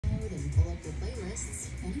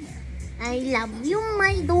I love you,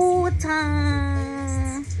 my daughter.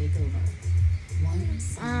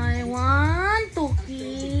 I want to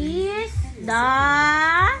kiss the...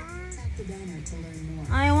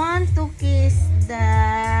 I want to kiss the...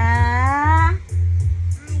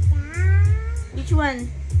 Which one?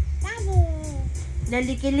 The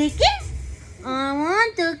licky-licky? I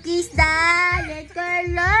want to kiss the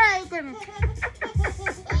licky-licky.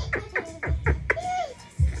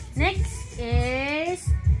 Next is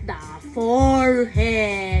the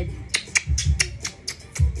forehead.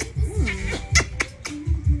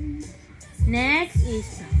 Next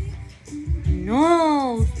is the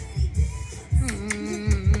nose.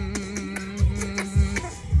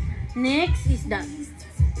 Next is the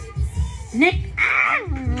neck.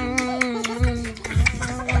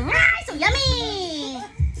 So yummy!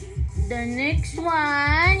 The next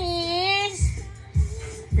one is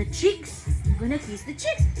the cheeks. I'm gonna kiss the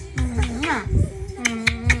cheeks.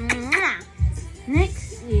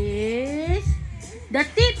 Next is the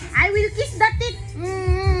teeth. I will kiss the teeth.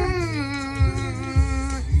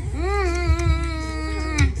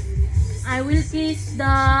 I will kiss the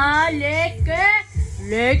leg.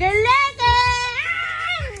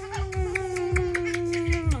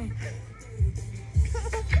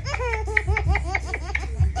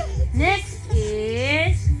 Next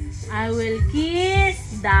is I will kiss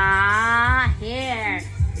the hair.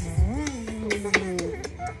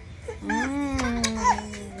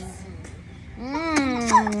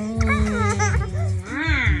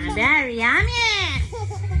 Very yummy.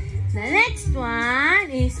 The next one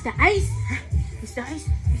is the eyes. It's the eyes.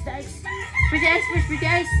 It's the eyes. Pretty eyes. Pretty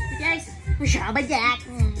eyes. Pretty eyes. Jack.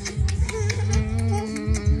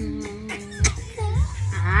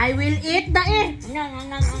 I will eat the ear.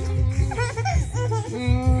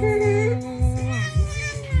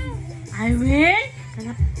 I will.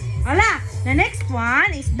 Wala. The next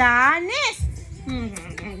one is the nest.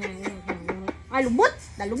 Lubot.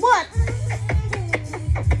 Lubot.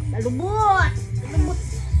 Lubot. Lubot.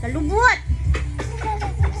 Lubot.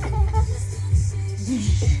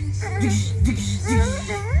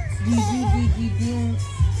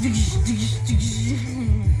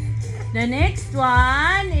 The next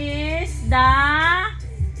one is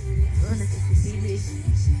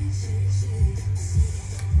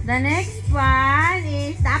the next one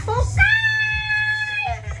is the puka.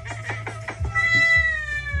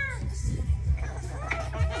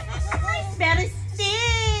 It's very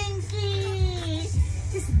stinky.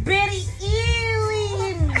 It's very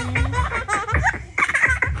ewy.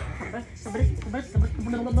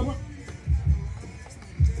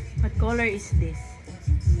 What color is this?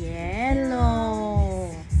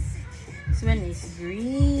 Yellow. This one is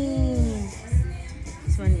green.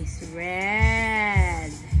 This one is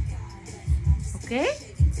red. Okay?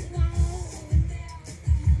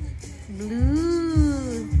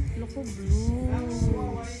 Blue. Look at blue.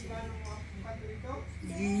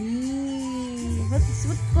 Green.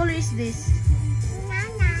 What color is this?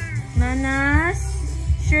 Nana's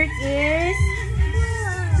shirt is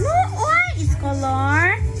blue. Why? It's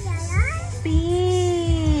color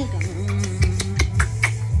pink.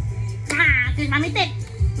 Kiss mommy tit.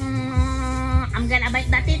 I'm gonna bite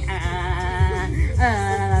that tit.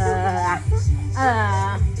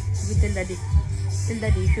 Tell daddy. Tell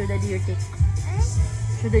daddy. Show daddy your tit.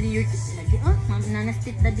 Show daddy your tit. Daddy, oh, nana's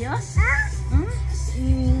tit, daddy, oh.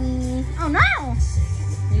 Oh no!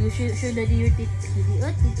 You show daddy your tit.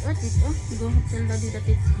 Daddy, tit, oh. Go tell daddy the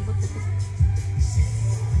tit.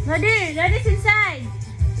 Daddy, daddy's inside.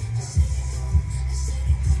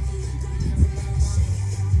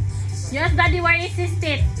 You ask daddy where is his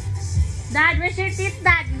teeth. Dad, where's your teeth,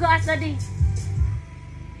 Dad? Go ask daddy.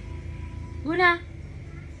 Go na.